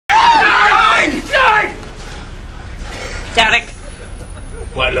Derek.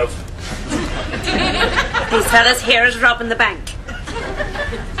 Well, love. These fellas here is robbing the bank.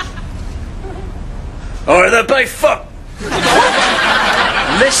 Or the by fuck.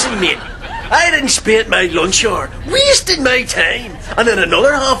 Listen, mate. I didn't spend my lunch hour wasting my time and in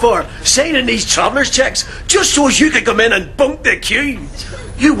another half hour signing these travellers' checks just so as you could come in and bunk the queue.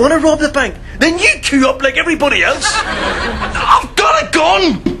 You want to rob the bank? Then you queue up like everybody else. I've got a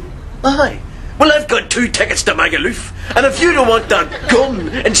gun! Aye. Well, I've got 2 tickets to Magaluf, and if you don't want that gun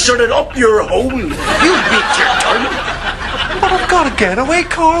inserted up your hole, you wait your turn. But I've got a getaway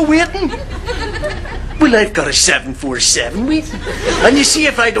car waiting. Well, I've got a 747 waiting. And you see,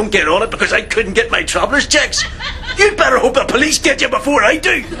 if I don't get on it because I couldn't get my travellers' checks, you'd better hope the police get you before I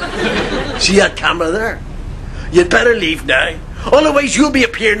do. See that camera there? You'd better leave now. Otherwise you'll be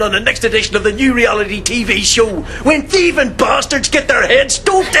appearing on the next edition of the new reality TV show when thieving bastards get their heads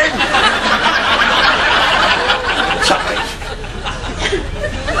stoved in. Sorry.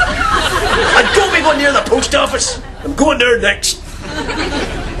 And don't be going near the post office. I'm going there next.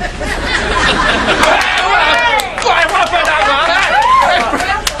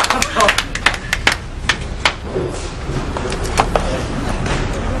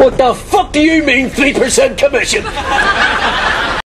 What the fuck do you mean 3% commission?